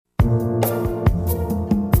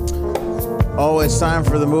Oh, it's time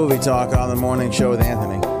for the movie talk on the morning show with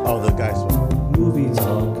Anthony. Oh, the guys. Movie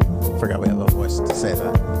talk Forgot we have a voice to say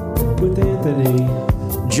that. with Anthony.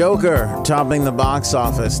 Joker topping the box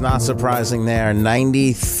office, not surprising there,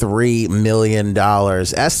 $93 million.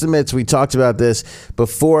 Estimates, we talked about this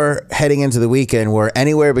before heading into the weekend, were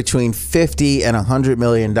anywhere between $50 and $100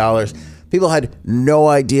 million. People had no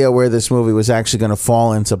idea where this movie was actually going to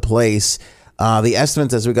fall into place. The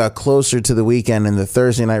estimates as we got closer to the weekend and the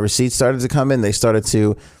Thursday night receipts started to come in, they started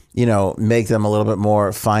to, make them a little bit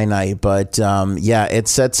more finite. But it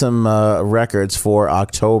set some records for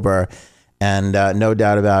October. And no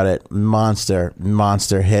doubt about it, monster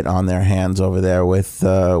hit on their hands over there with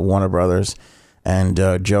Warner Brothers and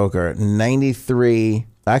Joker.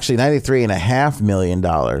 $93.5 million.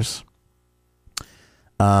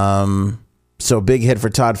 So big hit for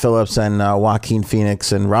Todd Phillips and Joaquin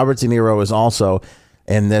Phoenix, and Robert De Niro is also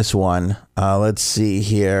in this one. Let's see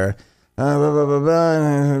here.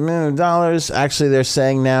 Dollars. Actually, they're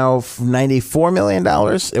saying now $94 million.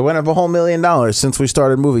 It went up a whole $1 million since we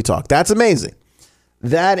started Movie Talk. That's amazing.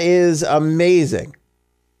 That is amazing.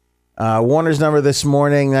 Warner's number this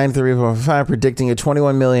morning, 93.5, predicting a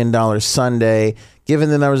 $21 million Sunday. Given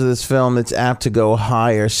the numbers of this film, it's apt to go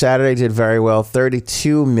higher. Saturday did very well,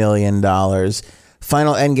 $32 million.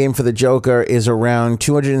 Final endgame for the Joker is around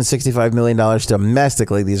 $265 million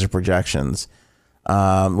domestically. These are projections,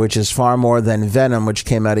 which is far more than Venom, which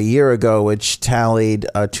came out a year ago, which tallied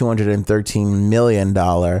a $213 million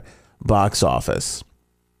box office.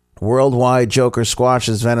 Worldwide, Joker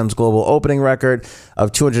squashes Venom's global opening record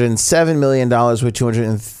of $207 million with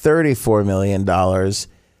 $234 million,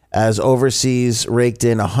 as overseas raked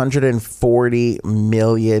in $140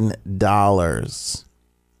 million.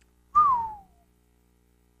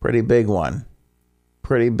 Pretty big one.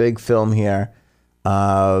 Pretty big film here.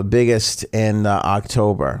 Biggest in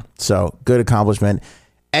October. So good accomplishment.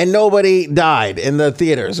 And nobody died in the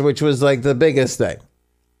theaters, which was like the biggest thing.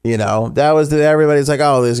 That was everybody's like,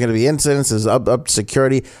 oh, there's going to be incidents, there's up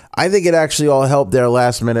security. I think it actually all helped their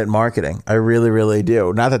last minute marketing. I really, really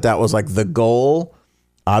do. Not that was like the goal.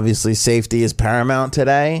 Obviously, safety is paramount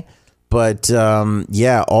today. But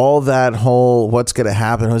all that whole what's going to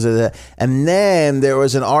happen was that. And then there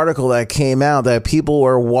was an article that came out that people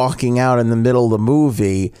were walking out in the middle of the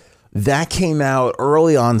movie. That came out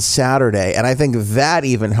early on Saturday. And I think that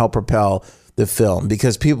even helped propel the film,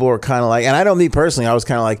 because people were kind of like, and I know me personally, I was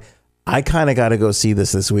kind of like, I kind of got to go see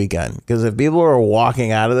this weekend, because if people are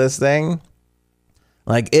walking out of this thing,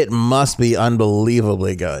 like, it must be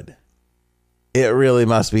unbelievably good. It really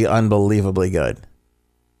must be unbelievably good.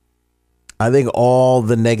 I think all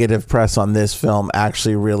the negative press on this film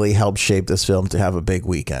actually really helped shape this film to have a big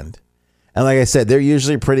weekend. And like I said, they're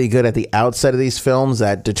usually pretty good at the outset of these films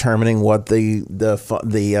at determining what the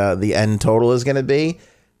end total is going to be.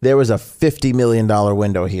 There was a $50 million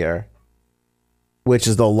window here, which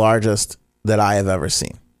is the largest that I have ever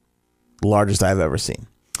seen. Largest I've ever seen.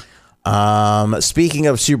 Speaking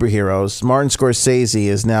of superheroes, Martin Scorsese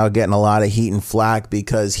is now getting a lot of heat and flack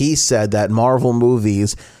because he said that Marvel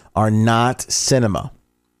movies are not cinema.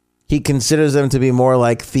 He considers them to be more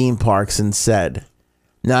like theme parks instead.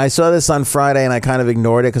 Now, I saw this on Friday and I kind of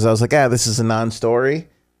ignored it because I was like, this is a non-story.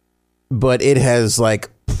 But it has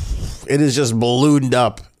just ballooned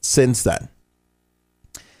up since then.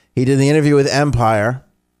 He did the interview with Empire.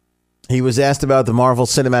 He was asked about the Marvel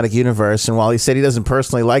Cinematic Universe, and while he said he doesn't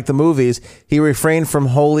personally like the movies, he refrained from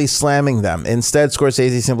wholly slamming them. Instead,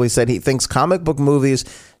 Scorsese simply said he thinks comic book movies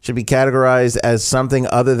should be categorized as something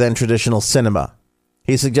other than traditional cinema.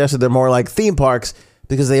 He suggested they're more like theme parks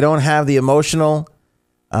because they don't have the emotional,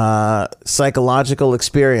 psychological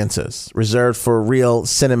experiences reserved for real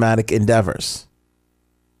cinematic endeavors.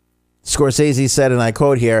 Scorsese said, and I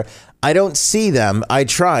quote here, "I don't see them. I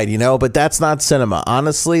tried, but that's not cinema.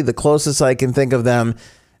 Honestly, the closest I can think of them,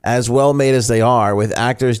 as well made as they are, with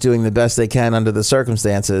actors doing the best they can under the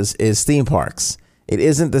circumstances, is theme parks. It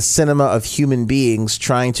isn't the cinema of human beings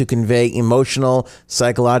trying to convey emotional,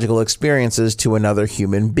 psychological experiences to another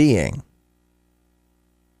human being."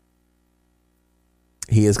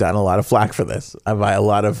 He has gotten a lot of flack for this by a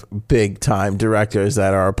lot of big-time directors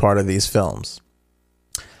that are a part of these films.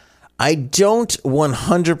 I don't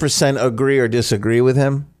 100% agree or disagree with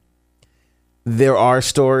him. There are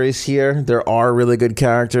stories here. There are really good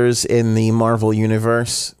characters in the Marvel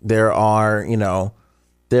universe. There are,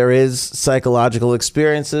 there is psychological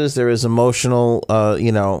experiences. There is emotional,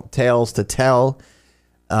 tales to tell.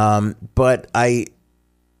 But I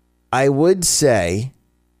would say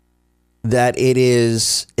that it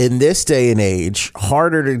is, in this day and age,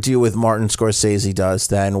 harder to do what Martin Scorsese does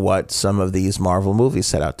than what some of these Marvel movies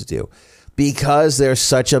set out to do. because there's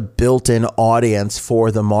such a built-in audience for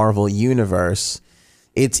the Marvel universe,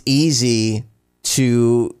 it's easy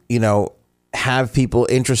to, have people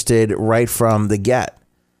interested right from the get.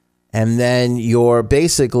 And then you're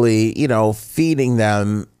basically, feeding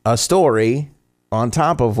them a story on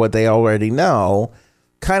top of what they already know,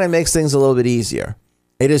 kind of makes things a little bit easier.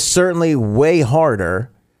 It is certainly way harder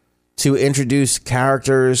to introduce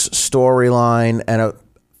characters, storyline, and a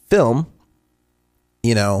film,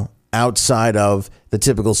 outside of the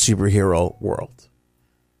typical superhero world,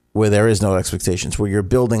 where there is no expectations, where you're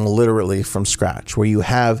building literally from scratch, where you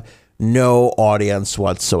have no audience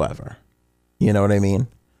whatsoever. You know what I mean?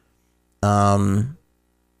 But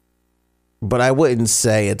I wouldn't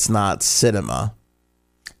say it's not cinema.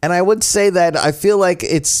 And I would say that I feel like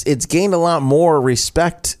it's gained a lot more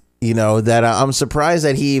respect, that I'm surprised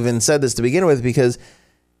that he even said this to begin with, because,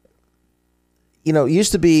 it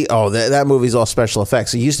used to be, that movie's all special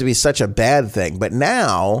effects. It used to be such a bad thing. But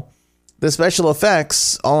now the special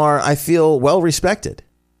effects are, I feel, well respected.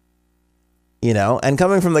 And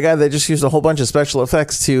coming from the guy that just used a whole bunch of special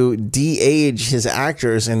effects to de-age his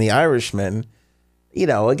actors in The Irishman,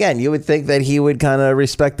 again, you would think that he would kind of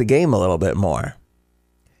respect the game a little bit more.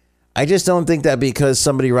 I just don't think that because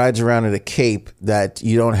somebody rides around in a cape that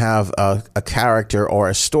you don't have a character or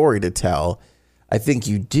a story to tell. I think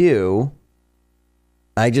you do.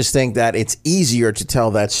 I just think that it's easier to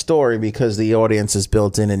tell that story because the audience is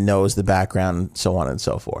built in and knows the background, so on and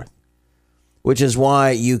so forth. Which is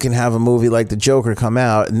why you can have a movie like The Joker come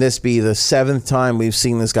out and this be the 7th time we've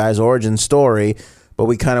seen this guy's origin story, but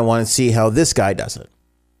we kind of want to see how this guy does it.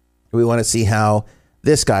 We want to see how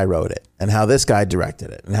this guy wrote it and how this guy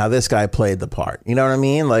directed it and how this guy played the part. You know what I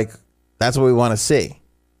mean? Like, that's what we want to see.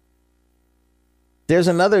 There's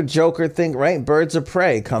another Joker thing, right? Birds of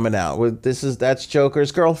Prey coming out with that's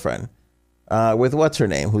Joker's girlfriend. With what's her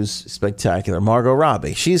name? Who's spectacular? Margot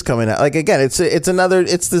Robbie. She's coming out. Like, again, it's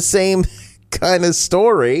the same kind of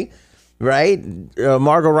story, right?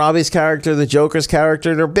 Margot Robbie's character, the Joker's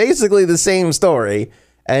character, they're basically the same story,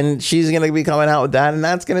 and she's going to be coming out with that, and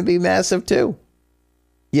that's going to be massive too.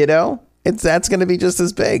 That's going to be just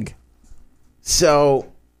as big. So,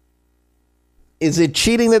 is it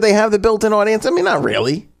cheating that they have the built-in audience? I mean, not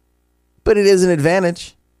really, but it is an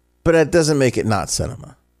advantage. But that doesn't make it not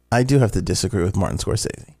cinema. I do have to disagree with Martin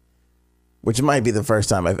Scorsese, which might be the first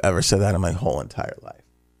time I've ever said that in my whole entire life.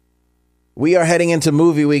 We are heading into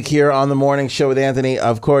movie week here on the morning show with Anthony.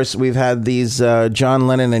 Of course, we've had these John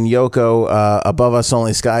Lennon and Yoko Above Us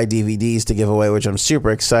Only Sky DVDs to give away, which I'm super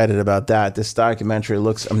excited about that. This documentary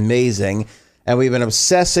looks amazing. And we've been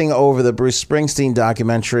obsessing over the Bruce Springsteen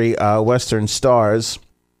documentary, Western Stars.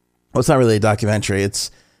 Well, it's not really a documentary.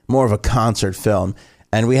 It's more of a concert film.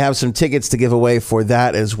 And we have some tickets to give away for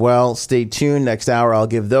that as well. Stay tuned. Next hour, I'll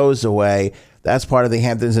give those away. That's part of the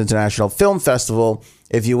Hamptons International Film Festival.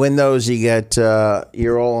 If you win those, you get,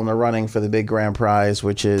 you're all in the running for the big grand prize,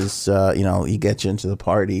 which is, you get you into the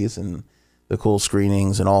parties and the cool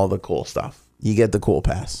screenings and all the cool stuff. You get the cool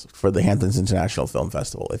pass for the Hamptons International Film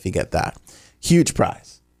Festival if you get that. Huge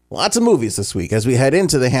prize. Lots of movies this week as we head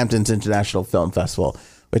into the Hamptons International Film Festival,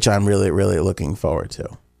 which I'm really, really looking forward to.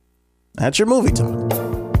 That's your movie talk.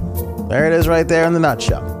 There it is right there in the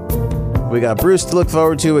nutshell. We got Bruce to look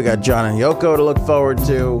forward to. We got John and Yoko to look forward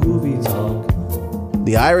to. Movie Talk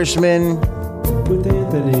The Irishman, with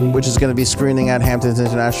Anthony, which is going to be screening at Hamptons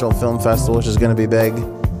International Film Festival, which is going to be big.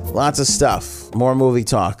 Lots of stuff. More movie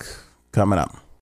talk coming up.